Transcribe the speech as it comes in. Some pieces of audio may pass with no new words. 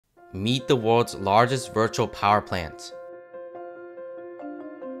Meet the world's largest virtual power plant.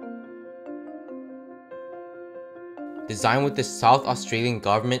 Designed with the South Australian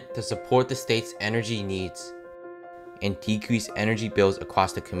government to support the state's energy needs and decrease energy bills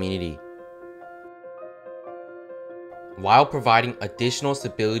across the community, while providing additional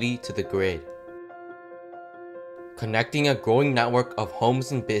stability to the grid. Connecting a growing network of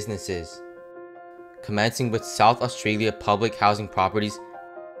homes and businesses, commencing with South Australia public housing properties,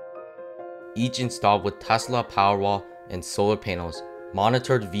 each installed with Tesla Powerwall and solar panels,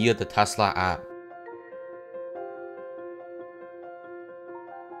 monitored via the Tesla app.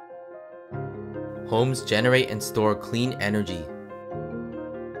 Homes generate and store clean energy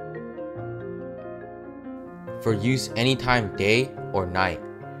for use anytime, day or night,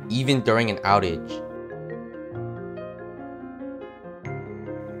 even during an outage.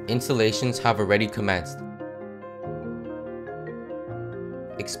 Installations have already commenced,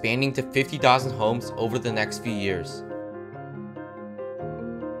 expanding to 50,000 homes over the next few years.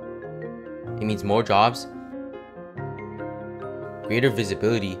 It means more jobs, greater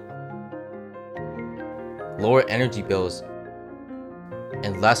visibility, lower energy bills,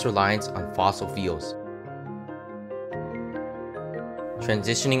 and less reliance on fossil fuels,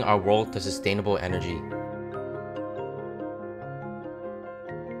 transitioning our world to sustainable energy.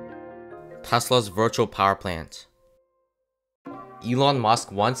 Tesla's virtual power plant. Elon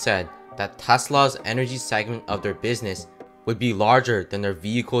Musk once said that Tesla's energy segment of their business would be larger than their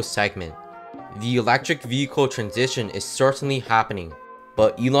vehicle segment. The electric vehicle transition is certainly happening,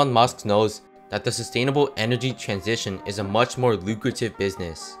 but Elon Musk knows that the sustainable energy transition is a much more lucrative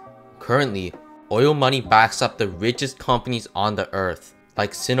business. Currently, oil money backs up the richest companies on the earth,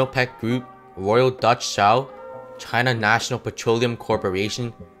 like Sinopec Group, Royal Dutch Shell, China National Petroleum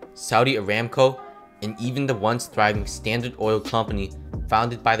Corporation, Saudi Aramco, and even the once thriving Standard Oil Company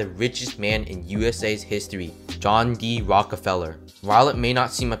founded by the richest man in USA's history, John D. Rockefeller. While it may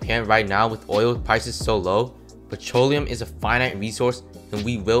not seem apparent right now with oil prices so low, petroleum is a finite resource and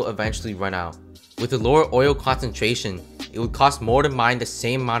we will eventually run out. With a lower oil concentration, it would cost more to mine the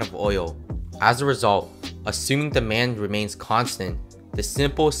same amount of oil. As a result, assuming demand remains constant, the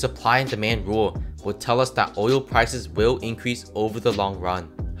simple supply and demand rule would tell us that oil prices will increase over the long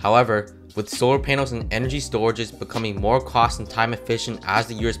run. However, with solar panels and energy storages becoming more cost and time efficient as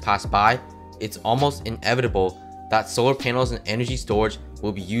the years pass by, it's almost inevitable that solar panels and energy storage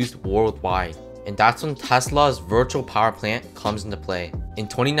will be used worldwide. And that's when Tesla's virtual power plant comes into play. In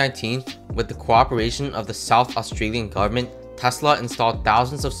 2019, with the cooperation of the South Australian government, Tesla installed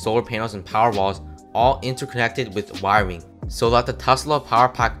thousands of solar panels and power walls, all interconnected with wiring, so that the Tesla Power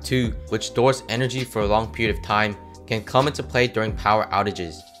Pack 2, which stores energy for a long period of time, can come into play during power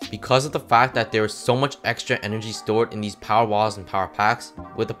outages. Because of the fact that there is so much extra energy stored in these power walls and power packs,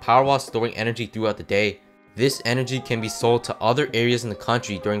 with the power walls storing energy throughout the day, this energy can be sold to other areas in the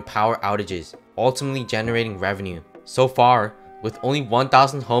country during power outages, ultimately generating revenue. So far, with only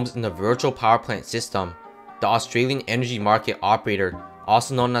 1,000 homes in the virtual power plant system, the Australian Energy Market Operator,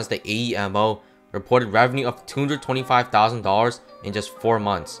 also known as the AEMO, reported revenue of $225,000 in just 4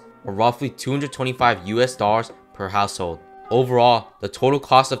 months, or roughly $225 per household. Overall, the total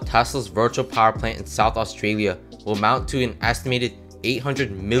cost of Tesla's virtual power plant in South Australia will amount to an estimated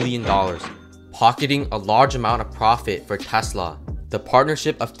 $800 million, pocketing a large amount of profit for Tesla. The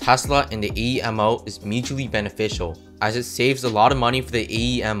partnership of Tesla and the AEMO is mutually beneficial, as it saves a lot of money for the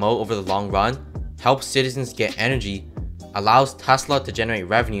AEMO over the long run, helps citizens get energy, allows Tesla to generate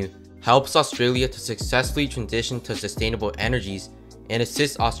revenue, helps Australia to successfully transition to sustainable energies, and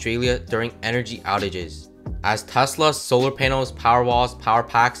assists Australia during energy outages. As Tesla's solar panels, power walls, power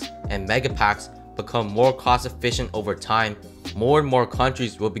packs, and mega packs become more cost efficient over time, more and more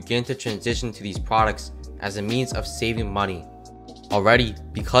countries will begin to transition to these products as a means of saving money. Already,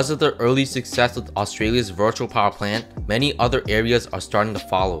 because of the early success with Australia's virtual power plant, many other areas are starting to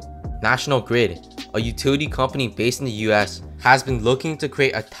follow. National Grid, a utility company based in the US, has been looking to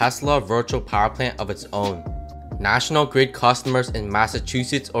create a Tesla virtual power plant of its own. National Grid customers in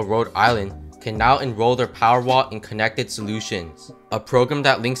Massachusetts or Rhode Island can now enroll their Powerwall in Connected Solutions, a program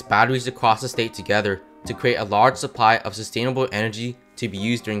that links batteries across the state together to create a large supply of sustainable energy to be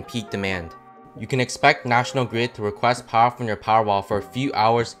used during peak demand. You can expect National Grid to request power from your Powerwall for a few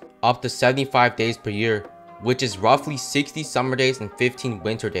hours up to 75 days per year, which is roughly 60 summer days and 15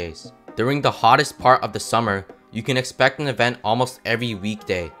 winter days. During the hottest part of the summer, you can expect an event almost every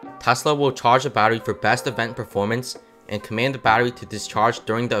weekday. Tesla will charge the battery for best event performance and command the battery to discharge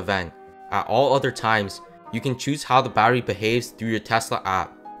during the event. At all other times, you can choose how the battery behaves through your Tesla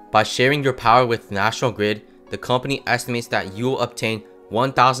app. By sharing your power with National Grid, the company estimates that you will obtain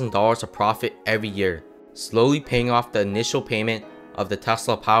 $1,000 of profit every year, slowly paying off the initial payment of the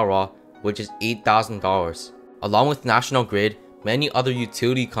Tesla Powerwall, which is $8,000. Along with National Grid, many other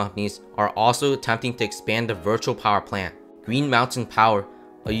utility companies are also attempting to expand the virtual power plant. Green Mountain Power,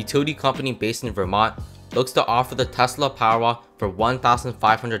 a utility company based in Vermont, looks to offer the Tesla Powerwall for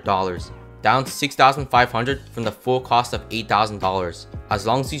 $1,500, down to $6,500 from the full cost of $8,000, as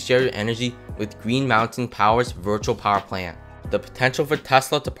long as you share your energy with Green Mountain Power's virtual power plant. The potential for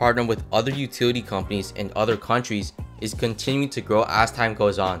Tesla to partner with other utility companies in other countries is continuing to grow as time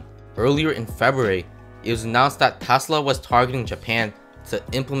goes on. Earlier in February, it was announced that Tesla was targeting Japan to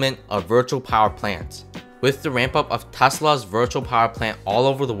implement a virtual power plant. With the ramp up of Tesla's virtual power plant all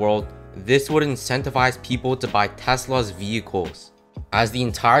over the world, this would incentivize people to buy Tesla's vehicles, as the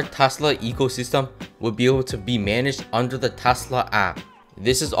entire Tesla ecosystem would be able to be managed under the Tesla app.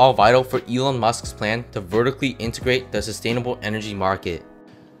 This is all vital for Elon Musk's plan to vertically integrate the sustainable energy market.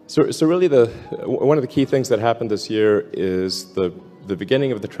 So really one of the key things that happened this year is the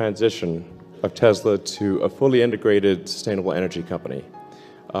beginning of the transition of Tesla to a fully integrated sustainable energy company,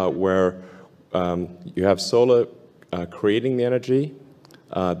 where you have solar creating the energy,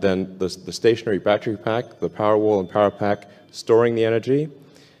 then the stationary battery pack, the Powerwall and Power Pack storing the energy,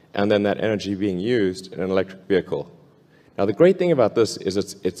 and then that energy being used in an electric vehicle. Now the great thing about this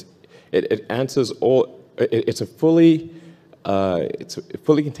is it answers all. It's a fully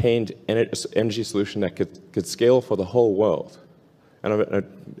contained energy solution that could scale for the whole world. And I'm going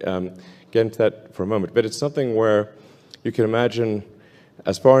to get into that for a moment. But it's something where you can imagine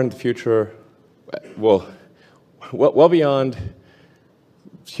as far in the future, well beyond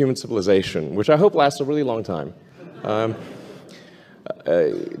human civilization, which I hope lasts a really long time,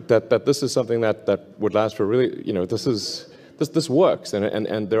 that this is something that would last for really, this works. And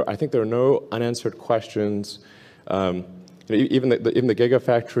I think there are no unanswered questions. Even the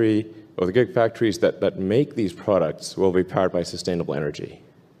gigafactory or the gigafactories that make these products will be powered by sustainable energy.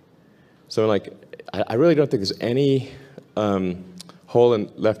 So I really don't think there's any hole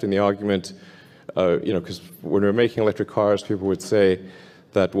left in the argument, because when we're making electric cars, people would say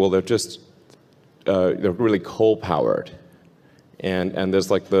that, well, they're really coal powered. And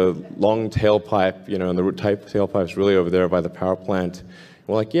there's like the long tailpipe, and the tailpipe's really over there by the power plant.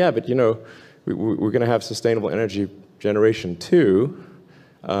 We're like, yeah, but we're going to have sustainable energy generation too,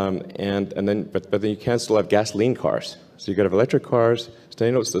 but then you can still have gasoline cars. So you got to have electric cars,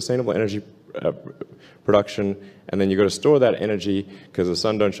 sustainable energy production, and then you got to store that energy because the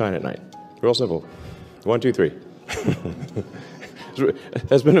sun don't shine at night. Real simple. 1, 2, 3.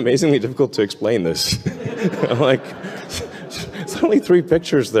 It's been amazingly difficult to explain this. I'm like, it's only 3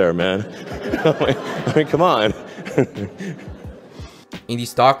 pictures there, man. I mean, come on. In the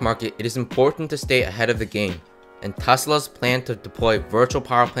stock market, it is important to stay ahead of the game, and Tesla's plan to deploy virtual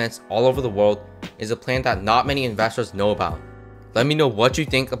power plants all over the world is a plan that not many investors know about. Let me know what you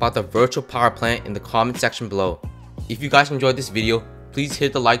think about the virtual power plant in the comment section below. If you guys enjoyed this video, please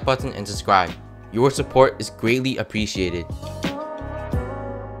hit the like button and subscribe. Your support is greatly appreciated.